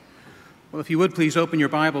Well, if you would, please open your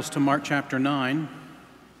Bibles to Mark chapter 9.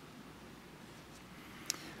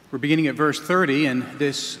 We're beginning at verse 30, and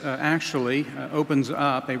this actually opens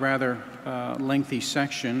up a rather lengthy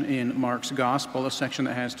section in Mark's Gospel, a section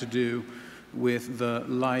that has to do with the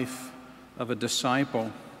life of a disciple.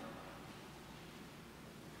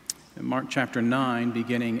 In Mark chapter 9,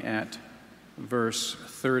 beginning at verse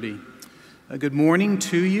 30. Good morning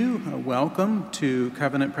to you. Welcome to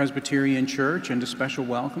Covenant Presbyterian Church, and a special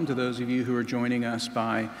welcome to those of you who are joining us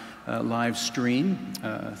by live stream.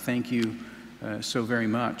 Thank you so very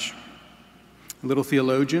much. Little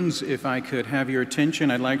theologians, if I could have your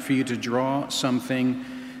attention, I'd like for you to draw something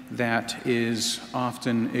that is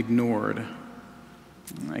often ignored.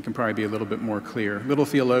 I can probably be a little bit more clear. Little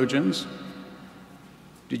theologians,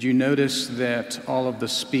 did you notice that all of the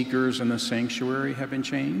speakers in the sanctuary have been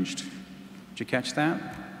changed? Did you catch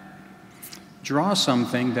that? Draw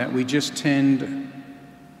something that we just tend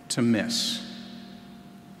to miss.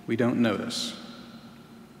 We don't notice.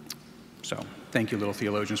 So, thank you, little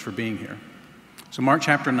theologians, for being here. So, Mark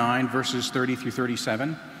chapter 9, verses 30 through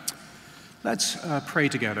 37. Let's pray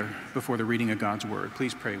together before the reading of God's Word.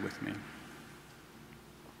 Please pray with me.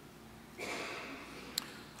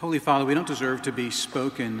 Holy Father, we don't deserve to be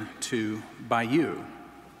spoken to by you.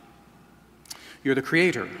 You're the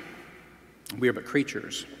Creator. We are but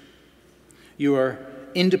creatures. You are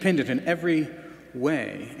independent in every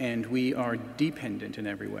way, and we are dependent in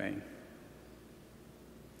every way.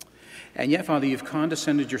 And yet, Father, you've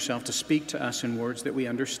condescended yourself to speak to us in words that we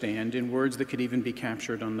understand, in words that could even be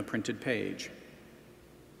captured on the printed page.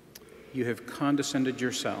 You have condescended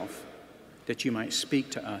yourself that you might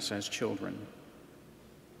speak to us as children.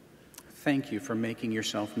 Thank you for making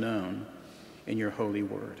yourself known in your holy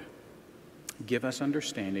word. Give us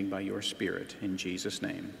understanding by your Spirit, in Jesus'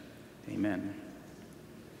 name. Amen.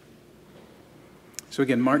 So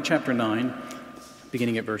again, Mark chapter 9,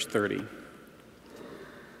 beginning at verse 30.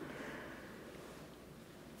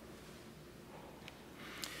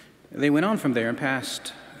 They went on from there and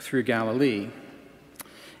passed through Galilee.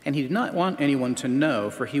 And he did not want anyone to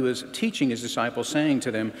know, for he was teaching his disciples, saying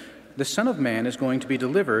to them, "The Son of Man is going to be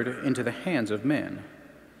delivered into the hands of men,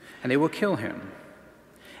 and they will kill him.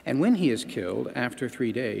 And when he is killed, after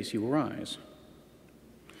 3 days he will rise."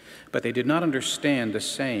 But they did not understand the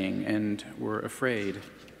saying and were afraid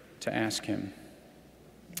to ask him.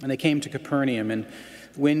 And they came to Capernaum, and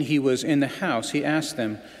when he was in the house, he asked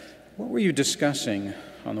them, "What were you discussing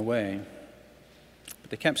on the way?" But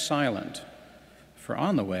they kept silent, for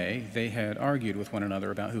on the way they had argued with one another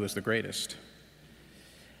about who was the greatest.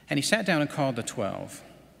 And he sat down and called the 12.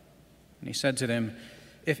 And he said to them,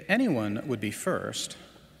 "If anyone would be first,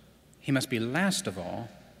 he must be last of all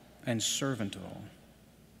and servant of all."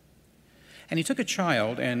 And he took a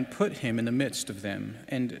child and put him in the midst of them,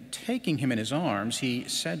 and taking him in his arms, he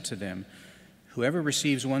said to them, "Whoever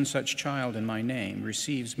receives one such child in my name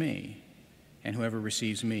receives me, and whoever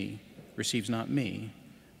receives me receives not me,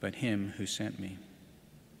 but him who sent me."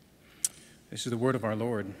 This is the word of our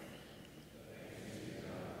Lord.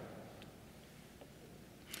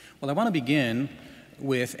 Well, I want to begin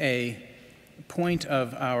with a point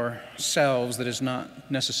of ourselves that is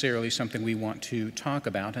not necessarily something we want to talk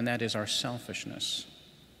about, and that is our selfishness.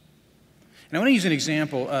 And I want to use an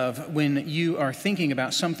example of when you are thinking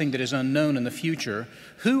about something that is unknown in the future,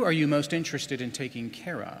 who are you most interested in taking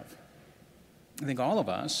care of? I think all of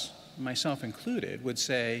us, myself included, would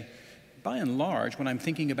say, by and large, when I'm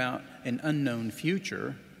thinking about an unknown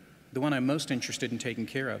future, the one I'm most interested in taking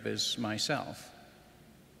care of is myself.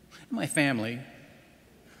 My family,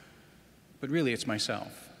 but really it's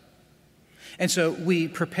myself. And so we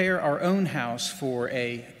prepare our own house for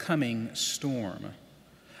a coming storm.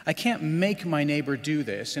 I can't make my neighbor do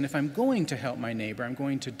this, and if I'm going to help my neighbor, I'm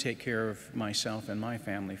going to take care of myself and my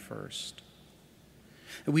family first.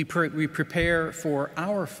 We prepare for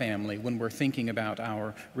our family when we're thinking about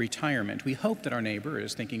our retirement. We hope that our neighbor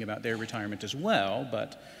is thinking about their retirement as well,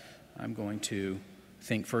 but I'm going to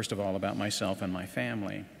think first of all about myself and my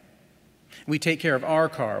family. We take care of our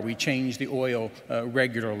car. We change the oil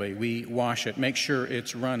regularly. We wash it, make sure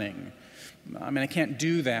it's running. I can't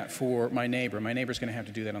do that for my neighbor. My neighbor's going to have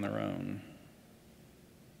to do that on their own.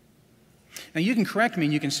 Now, you can correct me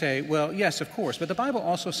and you can say, well, yes, of course, but the Bible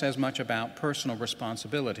also says much about personal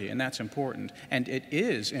responsibility, and that's important, and it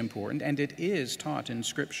is important, and it is taught in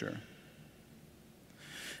Scripture.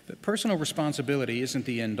 But personal responsibility isn't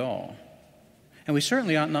the end all. And we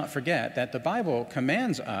certainly ought not forget that the Bible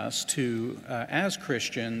commands us to, as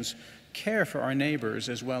Christians, care for our neighbors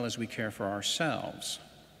as well as we care for ourselves.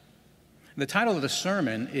 The title of the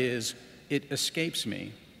sermon is "It Escapes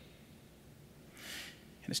Me."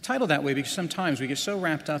 And it's titled that way because sometimes we get so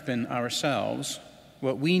wrapped up in ourselves,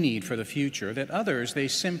 what we need for the future, that others, they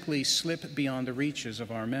simply slip beyond the reaches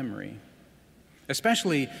of our memory.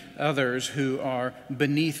 Especially others who are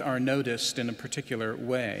beneath our notice in a particular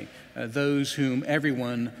way, those whom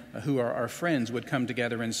everyone who are our friends would come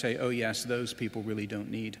together and say, oh yes, those people really don't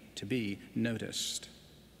need to be noticed.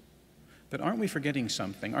 But aren't we forgetting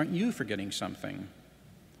something? Aren't you forgetting something?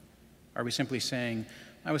 Are we simply saying,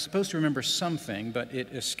 I was supposed to remember something, but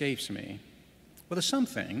it escapes me? Well, the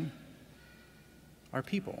something are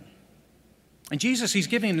people. And Jesus, he's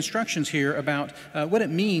giving instructions here about what it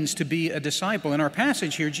means to be a disciple. In our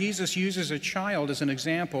passage here, Jesus uses a child as an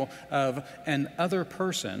example of an other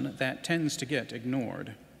person that tends to get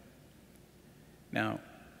ignored. Now,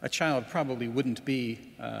 a child probably wouldn't be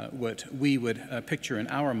what we would picture in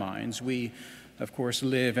our minds. We, of course,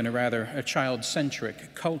 live in a rather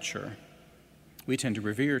child-centric culture. We tend to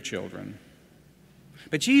revere children.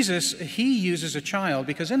 But Jesus, he uses a child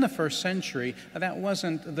because in the first century, that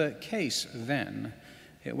wasn't the case then.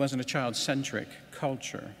 It wasn't a child-centric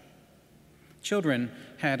culture. Children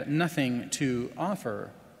had nothing to offer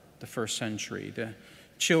the first century. The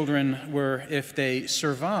children were, if they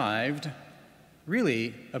survived,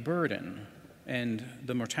 really a burden, and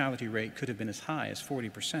the mortality rate could have been as high as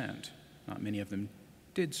 40%. Not many of them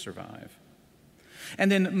did survive.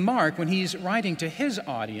 And then Mark, when he's writing to his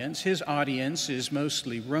audience is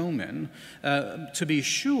mostly Roman. To be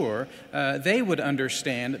sure, they would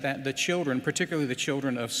understand that the children, particularly the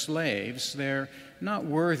children of slaves, they're not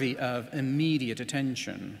worthy of immediate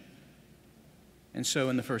attention. And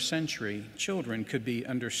so in the first century, children could be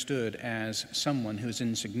understood as someone who's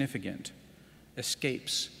insignificant,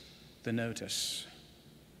 escapes the notice.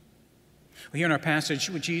 Well, here in our passage,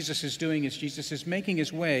 what Jesus is doing is Jesus is making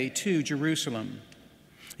his way to Jerusalem.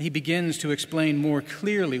 He begins to explain more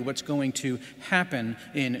clearly what's going to happen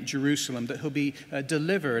in Jerusalem, that he'll be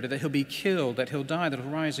delivered, that he'll be killed, that he'll die, that he'll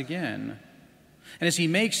rise again. And as he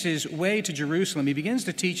makes his way to Jerusalem, he begins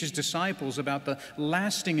to teach his disciples about the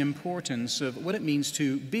lasting importance of what it means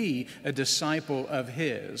to be a disciple of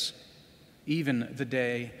his, even the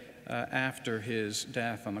day after his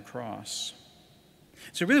death on the cross.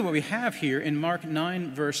 So really what we have here in Mark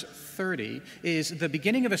 9, verse 30, is the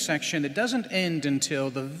beginning of a section that doesn't end until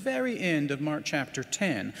the very end of Mark chapter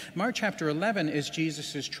 10. Mark chapter 11 is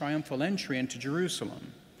Jesus' triumphal entry into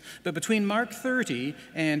Jerusalem. But between Mark 30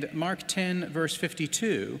 and Mark 10, verse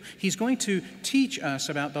 52, he's going to teach us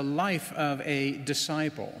about the life of a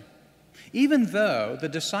disciple. Even though the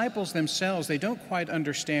disciples themselves, they don't quite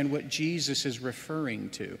understand what Jesus is referring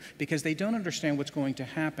to, because they don't understand what's going to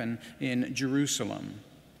happen in Jerusalem.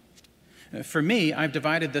 For me, I've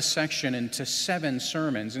divided this section into 7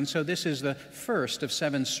 sermons, and so this is the first of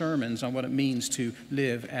 7 sermons on what it means to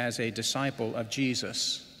live as a disciple of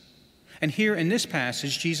Jesus. And here in this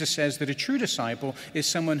passage, Jesus says that a true disciple is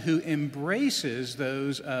someone who embraces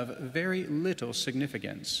those of very little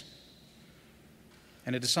significance.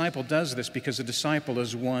 And a disciple does this because a disciple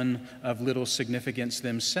is one of little significance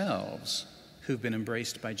themselves who've been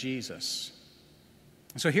embraced by Jesus.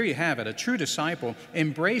 So here you have it. A true disciple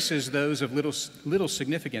embraces those of little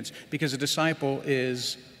significance because a disciple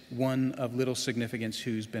is one of little significance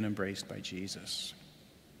who's been embraced by Jesus.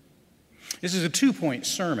 This is a 2-point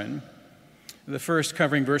sermon. The first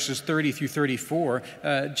covering verses 30 through 34,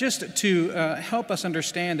 just to help us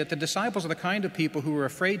understand that the disciples are the kind of people who are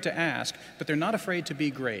afraid to ask, but they're not afraid to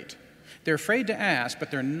be great. They're afraid to ask,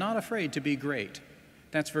 but they're not afraid to be great.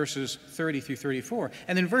 That's verses 30 through 34.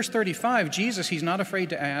 And then verse 35, Jesus, he's not afraid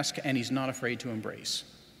to ask, and he's not afraid to embrace.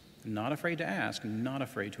 Not afraid to ask, not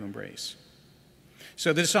afraid to embrace.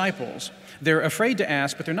 So the disciples, they're afraid to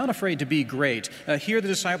ask, but they're not afraid to be great. Here the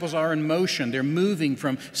disciples are in motion. They're moving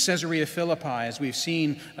from Caesarea Philippi, as we've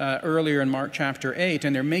seen earlier in Mark chapter 8,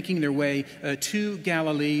 and they're making their way to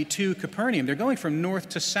Galilee, to Capernaum. They're going from north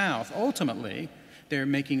to south. Ultimately, they're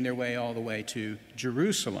making their way all the way to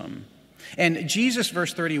Jerusalem. And Jesus,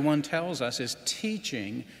 verse 31, tells us, is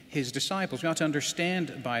teaching his disciples. We ought to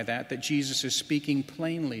understand by that Jesus is speaking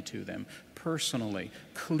plainly to them, personally,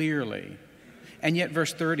 clearly. And yet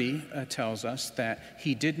verse 30 tells us that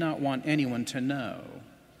he did not want anyone to know.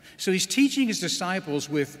 So he's teaching his disciples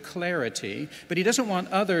with clarity, but he doesn't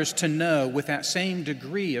want others to know with that same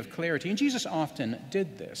degree of clarity. And Jesus often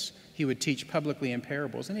did this. He would teach publicly in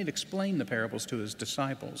parables, and he'd explain the parables to his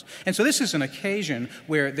disciples. And so this is an occasion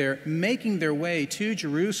where they're making their way to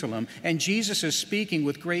Jerusalem, and Jesus is speaking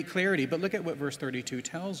with great clarity. But look at what verse 32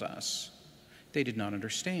 tells us. They did not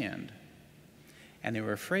understand, and they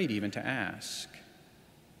were afraid even to ask.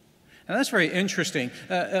 Now, that's very interesting.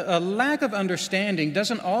 A lack of understanding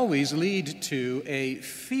doesn't always lead to a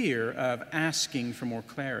fear of asking for more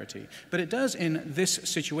clarity, but it does in this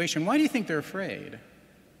situation. Why do you think they're afraid?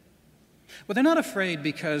 Well, they're not afraid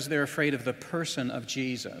because they're afraid of the person of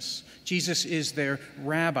Jesus. Jesus is their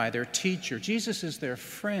rabbi, their teacher. Jesus is their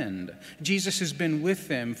friend. Jesus has been with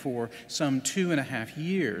them for some 2.5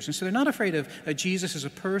 years. And so they're not afraid of Jesus as a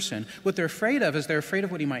person. What they're afraid of is they're afraid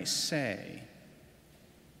of what he might say.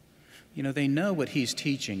 You know, they know what he's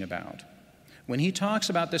teaching about. When he talks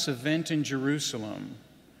about this event in Jerusalem,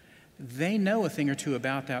 they know a thing or two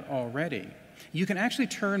about that already. You can actually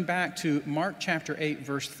turn back to Mark chapter 8,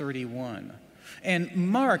 verse 31. And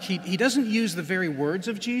Mark, he doesn't use the very words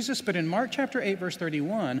of Jesus, but in Mark chapter 8, verse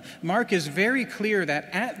 31, Mark is very clear that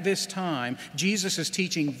at this time, Jesus is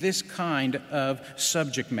teaching this kind of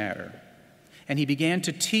subject matter. And he began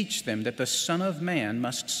to teach them that the Son of Man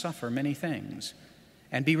must suffer many things,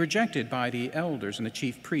 and be rejected by the elders and the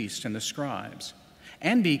chief priests and the scribes,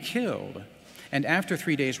 and be killed, and after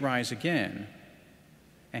 3 days rise again.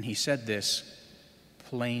 And he said this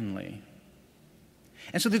plainly.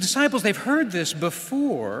 And so the disciples, they've heard this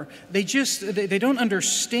before. They don't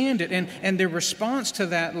understand it. And their response to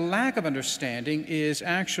that lack of understanding is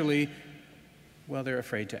actually, well, they're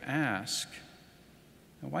afraid to ask.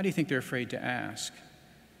 Now, why do you think they're afraid to ask?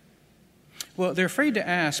 Well, they're afraid to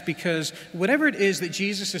ask because whatever it is that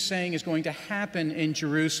Jesus is saying is going to happen in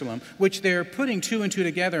Jerusalem, which they're putting two and two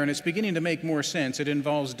together, and it's beginning to make more sense. It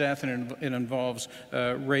involves death and it involves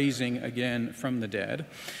raising again from the dead.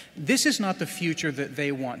 This is not the future that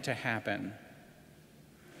they want to happen.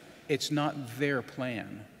 It's not their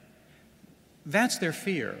plan. That's their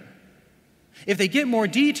fear. If they get more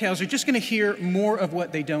details, they're just going to hear more of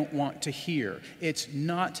what they don't want to hear. It's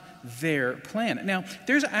not their plan. Now,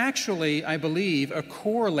 there's actually, I believe, a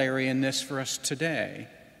corollary in this for us today.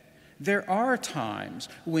 There are times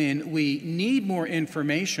when we need more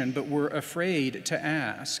information, but we're afraid to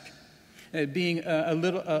ask. Being a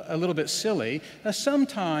little bit silly,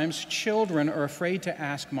 sometimes children are afraid to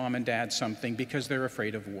ask mom and dad something because they're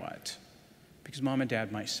afraid of what? Because mom and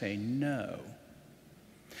dad might say no.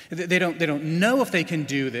 They don't know if they can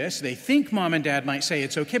do this. They think mom and dad might say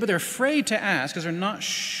it's okay, but they're afraid to ask because they're not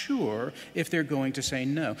sure if they're going to say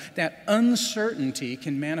no. That uncertainty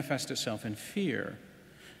can manifest itself in fear.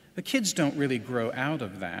 The kids don't really grow out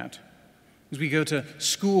of that. As we go to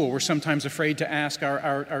school, we're sometimes afraid to ask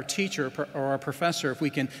our teacher or our professor if we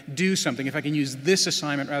can do something, if I can use this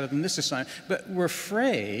assignment rather than this assignment. But we're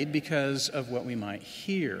afraid because of what we might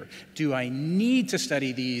hear. Do I need to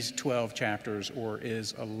study these 12 chapters, or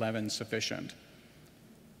is 11 sufficient?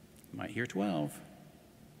 You might hear 12.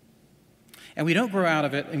 And we don't grow out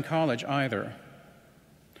of it in college either.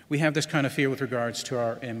 We have this kind of fear with regards to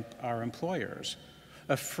our employers.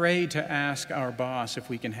 Afraid to ask our boss if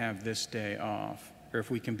we can have this day off, or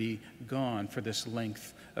if we can be gone for this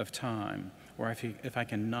length of time, or if I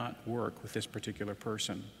cannot work with this particular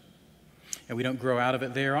person. And we don't grow out of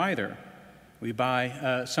it there either. We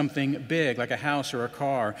buy something big, like a house or a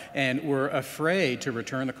car, and we're afraid to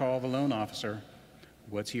return the call of the loan officer.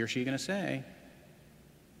 What's he or she going to say?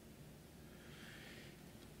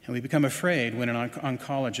 And we become afraid when an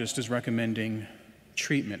oncologist is recommending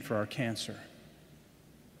treatment for our cancer.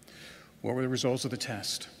 What were the results of the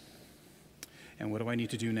test? And what do I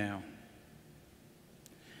need to do now?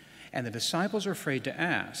 And the disciples are afraid to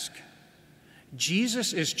ask.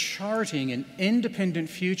 Jesus is charting an independent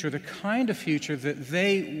future, the kind of future that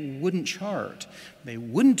they wouldn't chart. They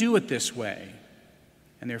wouldn't do it this way,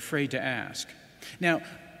 and they're afraid to ask. Now,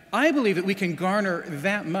 I believe that we can garner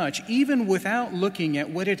that much even without looking at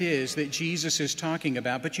what it is that Jesus is talking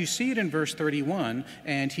about. But you see it in verse 31,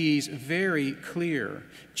 and he's very clear.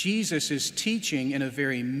 Jesus is teaching in a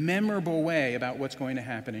very memorable way about what's going to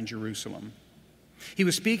happen in Jerusalem. He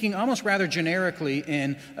was speaking almost rather generically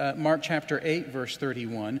in Mark chapter 8, verse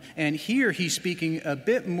 31, and here he's speaking a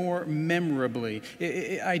bit more memorably.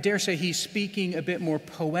 I dare say he's speaking a bit more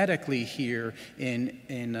poetically here in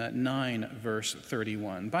 9, verse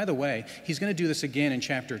 31. By the way, he's going to do this again in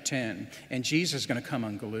chapter 10, and Jesus is going to come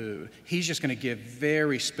unglued. He's just going to give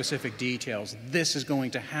very specific details. This is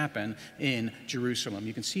going to happen in Jerusalem.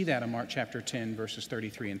 You can see that in Mark chapter 10, verses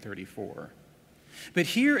 33 and 34. But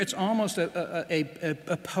here it's almost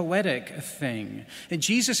a poetic thing. And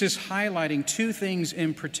Jesus is highlighting two things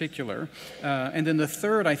in particular, and then the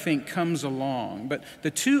third, I think, comes along. But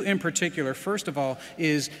the two in particular, first of all,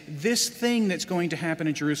 is this thing that's going to happen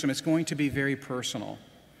in Jerusalem. It's going to be very personal.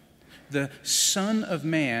 the Son of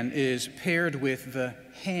Man is paired with the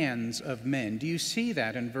hands of men. Do you see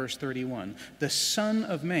that in verse 31? The Son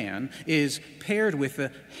of Man is paired with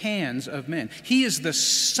the hands of men. He is the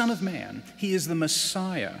Son of Man. He is the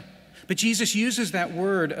Messiah. But Jesus uses that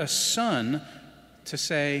word, a son, to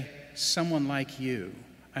say, someone like you.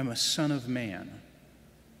 I'm a son of man,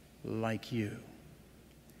 like you.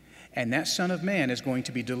 And that Son of Man is going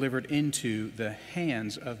to be delivered into the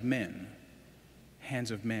hands of men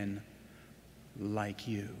like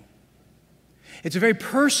you. It's a very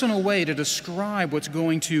personal way to describe what's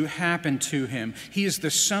going to happen to him. He is the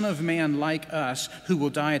Son of Man like us, who will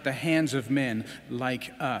die at the hands of men like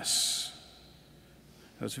us.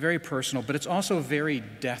 So it's very personal, but it's also very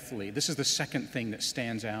deathly. This is the second thing that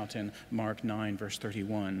stands out in Mark 9, verse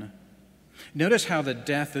 31. Notice how the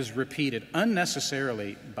death is repeated,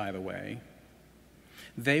 unnecessarily, by the way.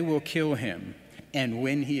 They will kill him, and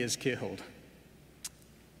when he is killed.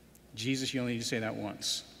 Jesus, you only need to say that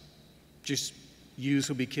once. Just use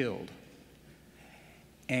will be killed.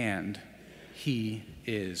 And he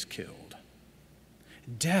is killed.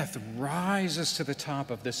 Death rises to the top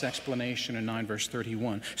of this explanation in 9 verse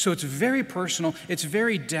 31. So it's very personal, it's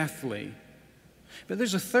very deathly. But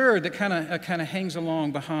there's a third that kind of hangs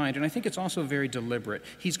along behind, and I think it's also very deliberate.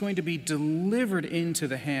 He's going to be delivered into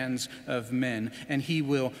the hands of men, and he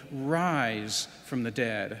will rise from the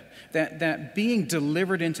dead. That being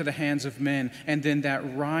delivered into the hands of men, and then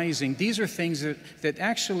that rising, these are things that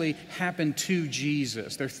actually happen to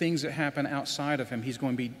Jesus. They're things that happen outside of him. He's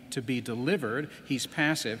going to be delivered, he's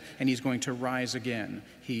passive, and he's going to rise again.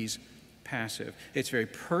 He's passive. It's very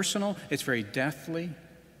personal, it's very deathly,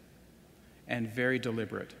 and very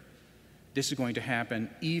deliberate. This is going to happen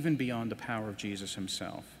even beyond the power of Jesus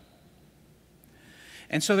himself.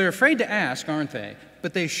 And so they're afraid to ask, aren't they?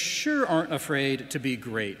 But they sure aren't afraid to be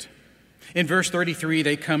great. In verse 33,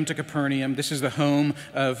 they come to Capernaum. This is the home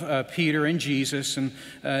of Peter and Jesus. And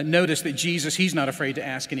notice that Jesus, he's not afraid to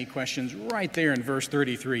ask any questions right there in verse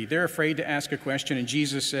 33. They're afraid to ask a question, and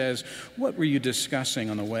Jesus says, "What were you discussing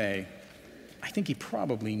on the way?" I think he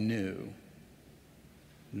probably knew.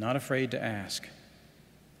 Not afraid to ask.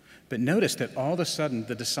 But notice that all of a sudden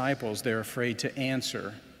the disciples, they're afraid to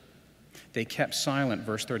answer. They kept silent,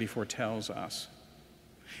 verse 34 tells us.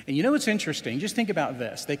 And you know what's interesting? Just think about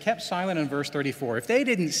this. They kept silent in verse 34. If they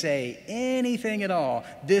didn't say anything at all,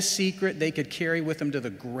 this secret they could carry with them to the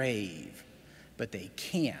grave. But they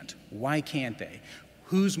can't. Why can't they?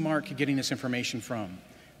 Who's Mark getting this information from?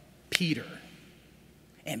 Peter.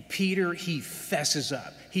 And Peter, he fesses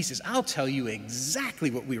up. He says, "I'll tell you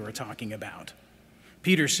exactly what we were talking about."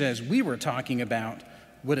 Peter says, "We were talking about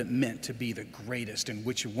what it meant to be the greatest and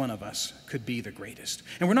which one of us could be the greatest."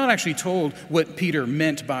 And we're not actually told what Peter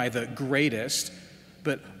meant by the greatest,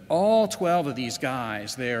 but all 12 of these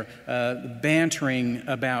guys, they're bantering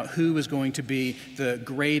about who is going to be the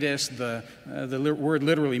greatest. The word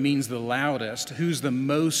literally means the loudest, who's the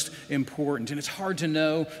most important. And it's hard to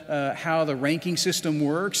know how the ranking system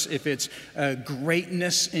works, if it's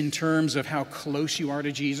greatness in terms of how close you are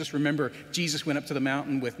to Jesus. Remember, Jesus went up to the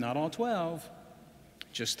mountain with not all 12,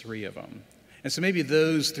 just 3 of them. And so maybe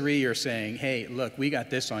those 3 are saying, "Hey, look, we got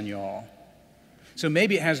this on y'all." So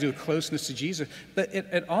maybe it has to do with closeness to Jesus. But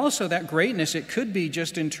it also, that greatness, it could be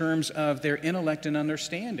just in terms of their intellect and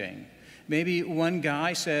understanding. Maybe one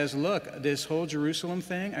guy says, "Look, this whole Jerusalem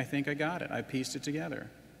thing, I think I got it. I pieced it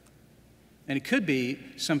together." And it could be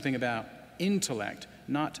something about intellect,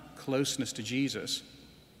 not closeness to Jesus.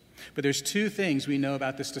 But there's 2 things we know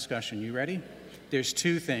about this discussion. You ready? There's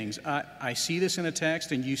 2 things. I see this in the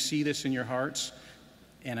text, and you see this in your hearts,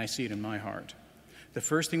 and I see it in my heart. The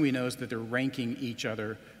first thing we know is that they're ranking each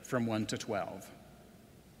other from 1 to 12.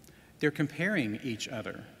 They're comparing each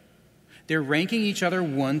other. They're ranking each other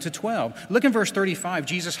 1 to 12. Look in verse 35.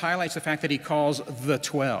 Jesus highlights the fact that he calls the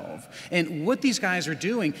 12. And what these guys are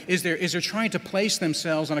doing is they're trying to place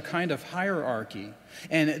themselves on a kind of hierarchy.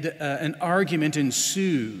 And an argument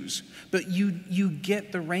ensues. But you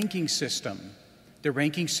get the ranking system. The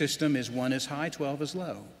ranking system is 1 is high, 12 is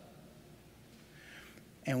low.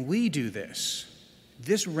 And we do this.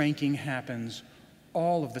 This ranking happens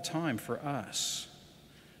all of the time for us.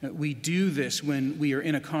 We do this when we are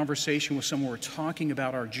in a conversation with someone, we're talking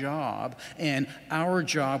about our job, and our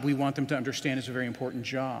job, we want them to understand, is a very important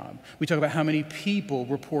job. We talk about how many people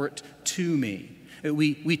report to me.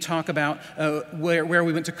 We talk about where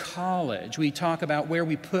we went to college. We talk about where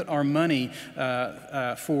we put our money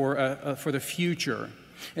for the future.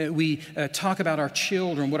 We talk about our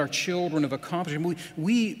children, what our children have accomplished.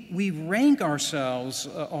 We rank ourselves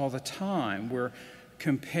all the time. We're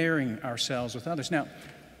comparing ourselves with others. Now,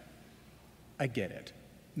 I get it.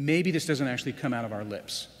 Maybe this doesn't actually come out of our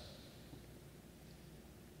lips,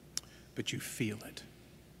 but you feel it,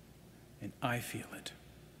 and I feel it.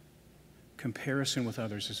 Comparison with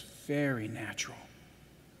others is very natural.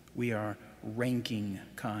 We are ranking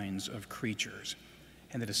kinds of creatures,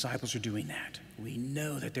 and the disciples are doing that. We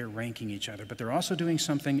know that they're ranking each other, but they're also doing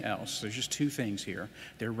something else. There's just two things here.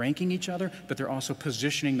 They're ranking each other, but they're also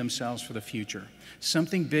positioning themselves for the future.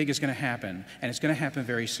 Something big is going to happen, and it's going to happen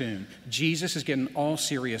very soon. Jesus is getting all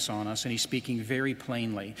serious on us, and he's speaking very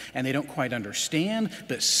plainly, and they don't quite understand,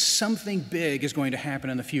 but something big is going to happen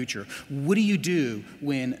in the future. What do you do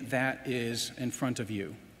when that is in front of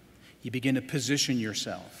you? You begin to position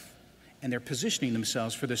yourself, and they're positioning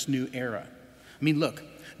themselves for this new era. I mean, look,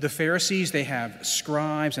 the Pharisees, they have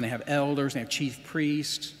scribes and they have elders and they have chief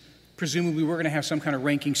priests. Presumably, we're going to have some kind of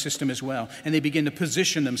ranking system as well. And they begin to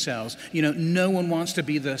position themselves. You know, no one wants to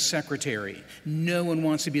be the secretary. No one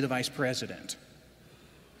wants to be the vice president.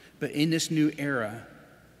 But in this new era,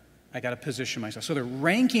 I got to position myself. So they're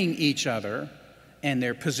ranking each other and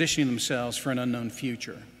they're positioning themselves for an unknown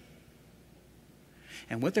future.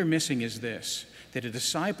 And what they're missing is this, that a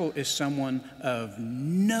disciple is someone of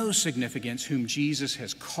no significance whom Jesus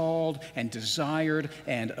has called and desired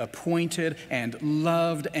and appointed and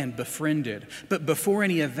loved and befriended. But before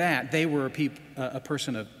any of that, they were a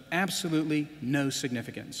person of absolutely no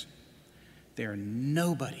significance. They are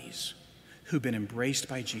nobodies who've been embraced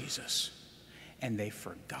by Jesus, and they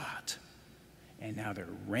forgot. And now they're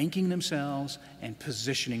ranking themselves and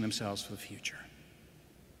positioning themselves for the future.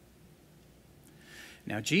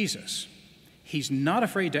 Now, Jesus, he's not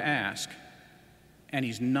afraid to ask, and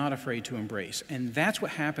he's not afraid to embrace. And that's what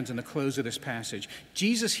happens in the close of this passage.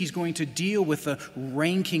 Jesus, he's going to deal with the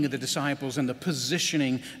ranking of the disciples and the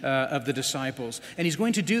positioning of the disciples. And he's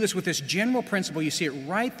going to do this with this general principle. You see it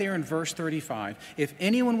right there in verse 35. If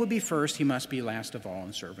anyone would be first, he must be last of all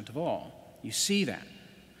and servant of all. You see that.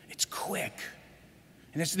 It's quick.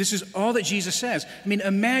 And this is all that Jesus says. I mean,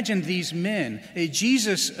 imagine these men.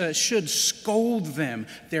 Jesus should scold them,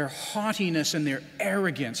 their haughtiness and their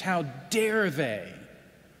arrogance. How dare they,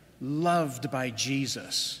 loved by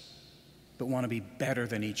Jesus, but want to be better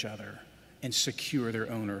than each other and secure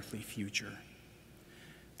their own earthly future.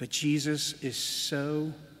 But Jesus is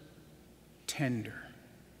so tender.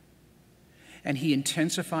 And he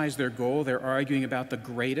intensifies their goal. They're arguing about the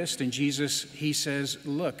greatest. And Jesus, he says,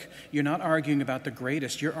 look, you're not arguing about the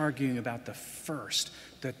greatest. You're arguing about the first,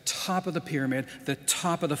 the top of the pyramid, the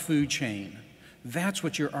top of the food chain. That's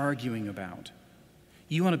what you're arguing about.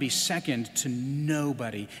 You want to be second to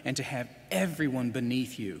nobody and to have everyone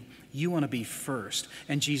beneath you. You want to be first.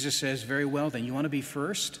 And Jesus says, very well, then you want to be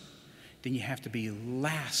first? Then you have to be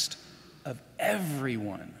last of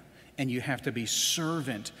everyone. And you have to be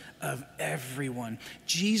servant of everyone.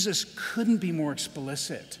 Jesus couldn't be more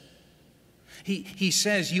explicit. He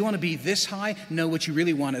says, you want to be this high? No, what you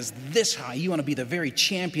really want is this high. You want to be the very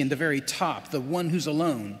champion, the very top, the one who's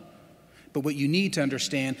alone. But what you need to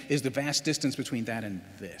understand is the vast distance between that and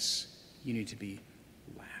this. You need to be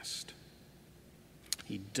last.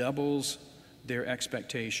 He doubles their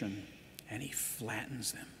expectation and he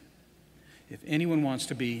flattens them. If anyone wants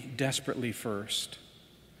to be desperately first,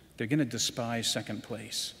 they're going to despise second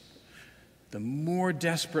place. The more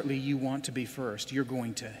desperately you want to be first, you're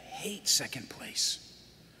going to hate second place.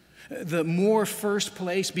 The more first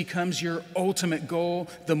place becomes your ultimate goal,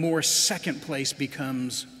 the more second place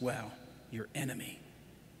becomes, well, your enemy.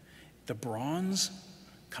 The bronze,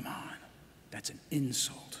 come on, that's an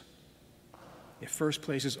insult. If first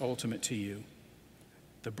place is ultimate to you,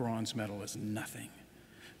 the bronze medal is nothing.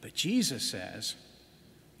 But Jesus says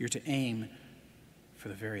you're to aim for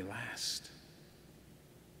the very last.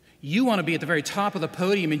 You want to be at the very top of the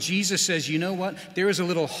podium, and Jesus says, you know what? There is a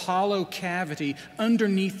little hollow cavity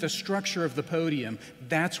underneath the structure of the podium.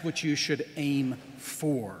 That's what you should aim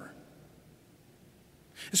for.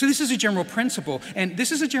 So this is a general principle, and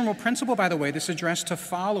this is a general principle, by the way, that's addressed to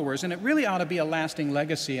followers, and it really ought to be a lasting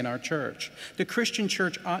legacy in our church. The Christian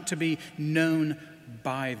church ought to be known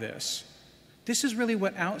by this. This is really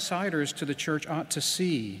what outsiders to the church ought to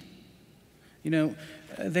see. You know,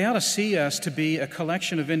 they ought to see us to be a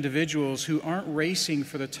collection of individuals who aren't racing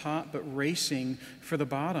for the top, but racing for the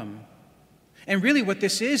bottom. And really what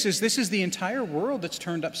this is this is the entire world that's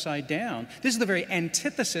turned upside down. This is the very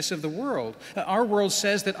antithesis of the world. Our world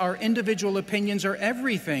says that our individual opinions are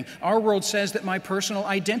everything. Our world says that my personal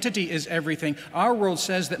identity is everything. Our world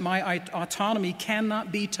says that my autonomy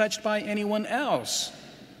cannot be touched by anyone else.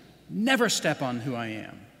 Never step on who I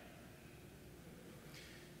am.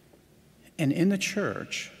 And in the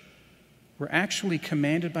church, we're actually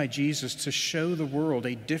commanded by Jesus to show the world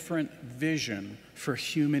a different vision for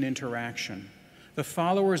human interaction. The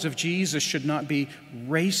followers of Jesus should not be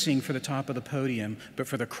racing for the top of the podium, but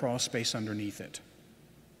for the crawl space underneath it.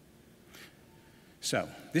 So,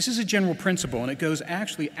 this is a general principle, and it goes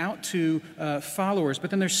actually out to followers,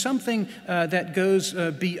 but then there's something that goes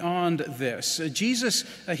beyond this. Jesus,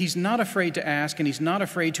 he's not afraid to ask, and he's not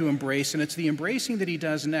afraid to embrace, and it's the embracing that he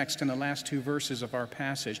does next in the last two verses of our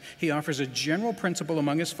passage. He offers a general principle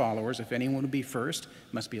among his followers: if anyone would be first,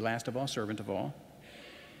 must be last of all, servant of all.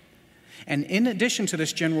 And in addition to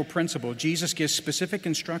this general principle, Jesus gives specific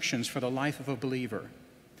instructions for the life of a believer.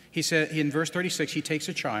 He said in verse 36, he takes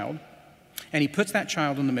a child, and he puts that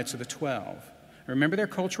child in the midst of the 12. Remember their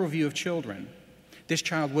cultural view of children. This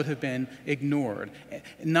child would have been ignored.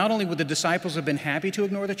 Not only would the disciples have been happy to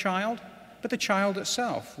ignore the child, but the child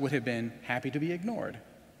itself would have been happy to be ignored.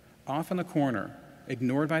 Off in the corner,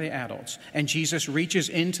 ignored by the adults. And Jesus reaches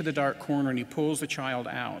into the dark corner and he pulls the child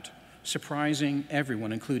out, surprising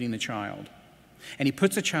everyone, including the child. And he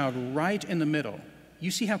puts the child right in the middle. You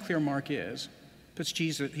see how clear Mark is.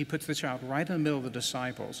 He puts the child right in the middle of the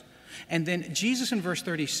disciples. And then Jesus in verse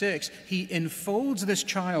 36, he enfolds this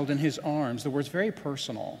child in his arms. The word's very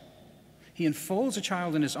personal. He enfolds a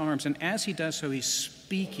child in his arms, and as he does so, he's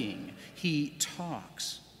speaking. He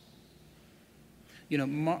talks. You know,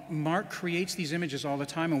 Mark creates these images all the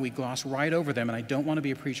time, and we gloss right over them, and I don't want to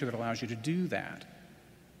be a preacher that allows you to do that.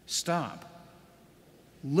 Stop.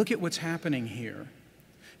 Look at what's happening here.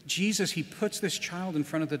 Jesus, he puts this child in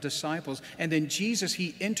front of the disciples, and then Jesus,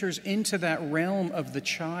 he enters into that realm of the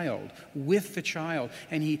child, with the child,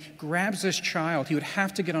 and he grabs this child. He would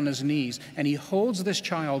have to get on his knees, and he holds this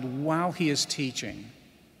child while he is teaching.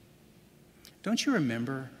 Don't you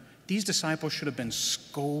remember? These disciples should have been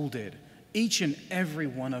scolded, each and every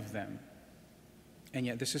one of them. And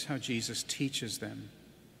yet this is how Jesus teaches them.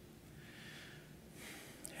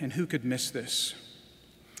 And who could miss this?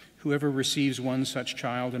 Whoever receives one such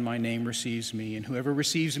child in my name receives me, and whoever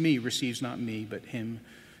receives me receives not me, but him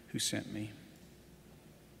who sent me.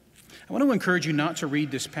 I want to encourage you not to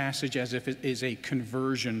read this passage as if it is a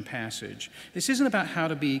conversion passage. This isn't about how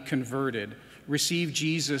to be converted. Receive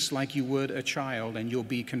Jesus like you would a child and you'll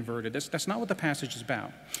be converted. That's not what the passage is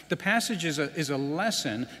about. The passage is a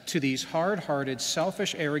lesson to these hard-hearted,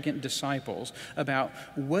 selfish, arrogant disciples about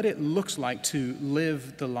what it looks like to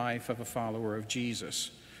live the life of a follower of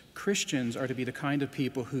Jesus. Christians are to be the kind of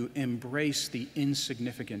people who embrace the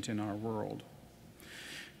insignificant in our world.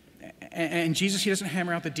 And Jesus, he doesn't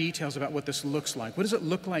hammer out the details about what this looks like. What does it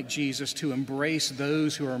look like, Jesus, to embrace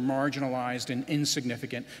those who are marginalized and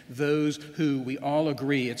insignificant, those who we all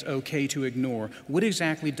agree it's okay to ignore? What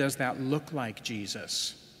exactly does that look like,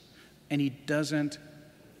 Jesus? And he doesn't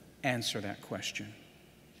answer that question.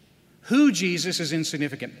 Who, Jesus, is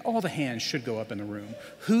insignificant? All the hands should go up in the room.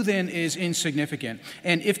 Who then is insignificant?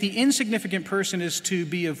 And if the insignificant person is to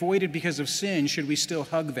be avoided because of sin, should we still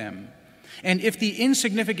hug them? And if the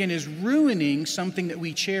insignificant is ruining something that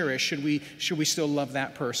we cherish, should we still love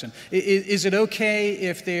that person? Is it okay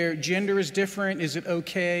if their gender is different? Is it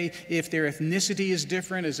okay if their ethnicity is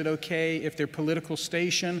different? Is it okay if their political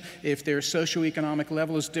station, if their socioeconomic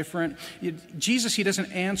level is different? Jesus, he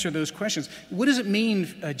doesn't answer those questions. What does it mean,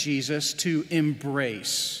 Jesus, to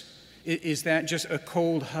embrace? Is that just a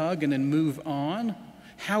cold hug and then move on?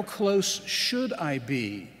 How close should I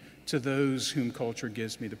be to those whom culture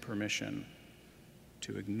gives me the permission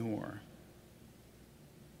to ignore?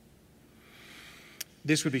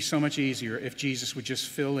 This would be so much easier if Jesus would just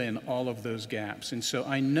fill in all of those gaps. And so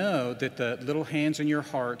I know that the little hands in your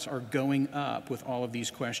hearts are going up with all of these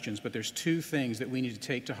questions, but there's two things that we need to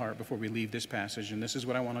take to heart before we leave this passage, and this is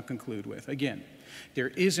what I want to conclude with. Again, there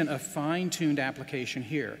isn't a fine-tuned application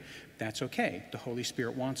here. That's okay. The Holy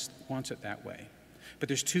Spirit wants it that way. But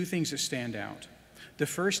there's two things that stand out. The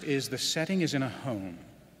first is the setting is in a home.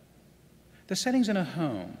 The setting's in a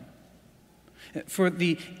home. For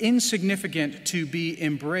the insignificant to be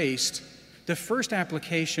embraced, the first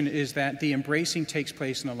application is that the embracing takes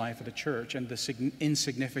place in the life of the church, and the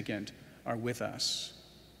insignificant are with us.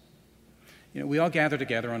 You know, we all gather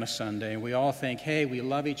together on a Sunday, and we all think, hey, we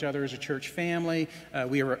love each other as a church family.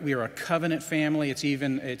 We are a covenant family.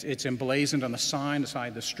 It's emblazoned on the sign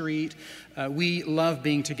beside the street. We love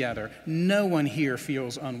being together. No one here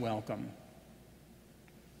feels unwelcome.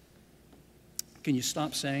 Can you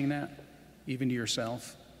stop saying that, even to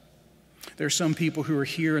yourself? There are some people who are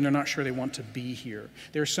here and they're not sure they want to be here.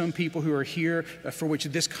 There are some people who are here for which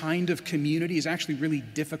this kind of community is actually really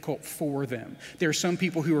difficult for them. There are some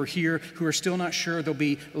people who are here who are still not sure they'll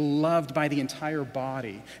be loved by the entire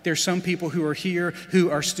body. There are some people who are here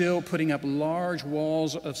who are still putting up large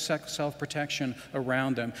walls of self-protection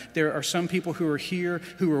around them. There are some people who are here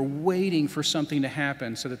who are waiting for something to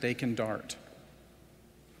happen so that they can dart.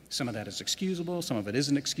 Some of that is excusable, some of it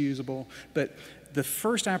isn't excusable, but the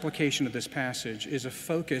first application of this passage is a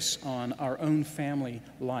focus on our own family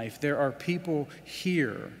life. There are people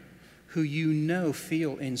here who you know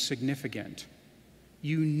feel insignificant.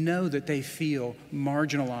 You know that they feel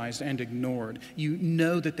marginalized and ignored. You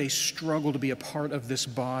know that they struggle to be a part of this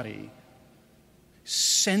body.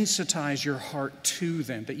 Sensitize your heart to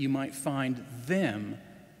them that you might find them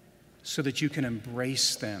so that you can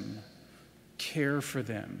embrace them, care for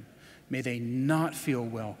them. May they not feel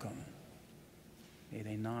welcome. May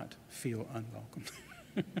they not feel unwelcome.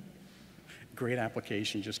 Great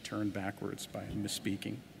application, just turned backwards by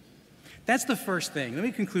misspeaking. That's the first thing. Let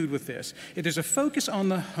me conclude with this. If there's a focus on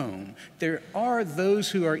the home, there are those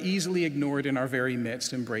who are easily ignored in our very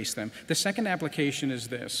midst. Embrace them. The second application is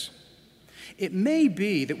this. It may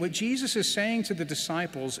be that what Jesus is saying to the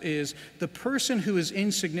disciples is the person who is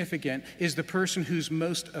insignificant is the person who's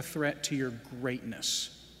most a threat to your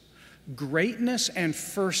greatness. Greatness and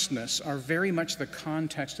firstness are very much the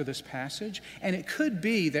context of this passage, and it could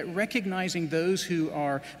be that recognizing those who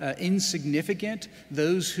are insignificant,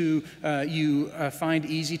 those who you find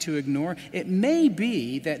easy to ignore, it may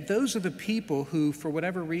be that those are the people who, for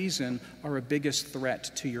whatever reason, are a biggest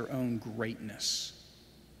threat to your own greatness.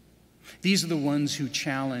 These are the ones who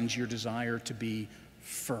challenge your desire to be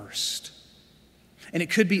first. And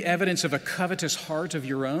it could be evidence of a covetous heart of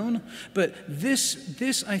your own, but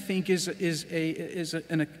this I think is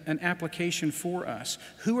an application for us.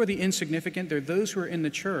 Who are the insignificant? They're those who are in the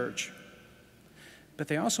church, but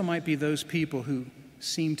they also might be those people who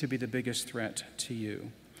seem to be the biggest threat to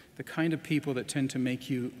you, the kind of people that tend to make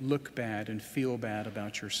you look bad and feel bad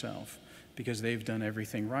about yourself because they've done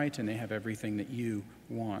everything right and they have everything that you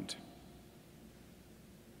want.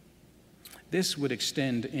 This would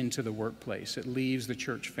extend into the workplace. It leaves the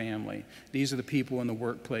church family. These are the people in the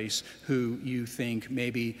workplace who you think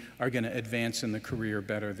maybe are going to advance in the career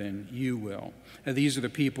better than you will. These are the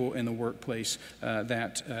people in the workplace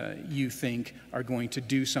that you think are going to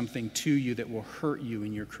do something to you that will hurt you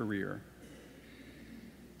in your career.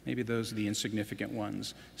 Maybe those are the insignificant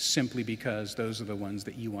ones, simply because those are the ones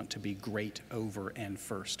that you want to be great over and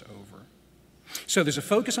first over. So there's a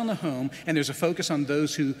focus on the home, and there's a focus on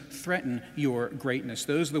those who threaten your greatness.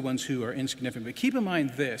 Those are the ones who are insignificant. But keep in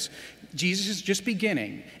mind this. Jesus is just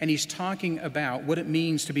beginning, and he's talking about what it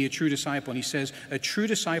means to be a true disciple. And he says, a true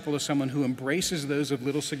disciple is someone who embraces those of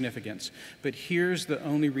little significance. But here's the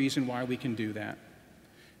only reason why we can do that.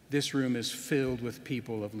 This room is filled with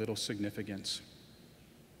people of little significance.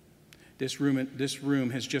 This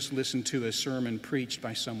room has just listened to a sermon preached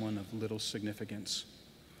by someone of little significance.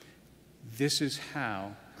 This is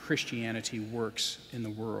how Christianity works in the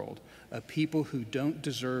world. A people who don't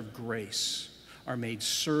deserve grace are made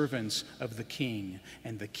servants of the King,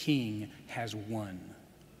 and the King has won.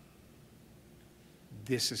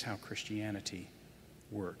 This is how Christianity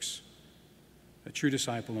works. A true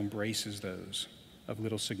disciple embraces those of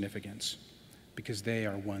little significance because they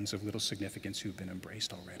are ones of little significance who've been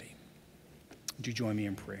embraced already. Would you join me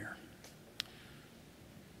in prayer?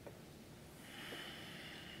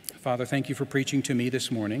 Father, thank you for preaching to me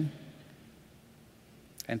this morning,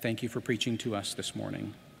 and thank you for preaching to us this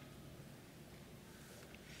morning.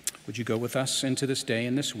 Would you go with us into this day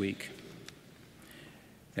and this week,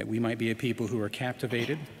 that we might be a people who are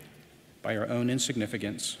captivated by our own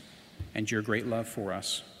insignificance and your great love for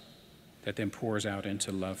us, that then pours out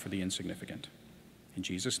into love for the insignificant. In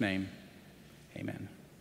Jesus' name, amen.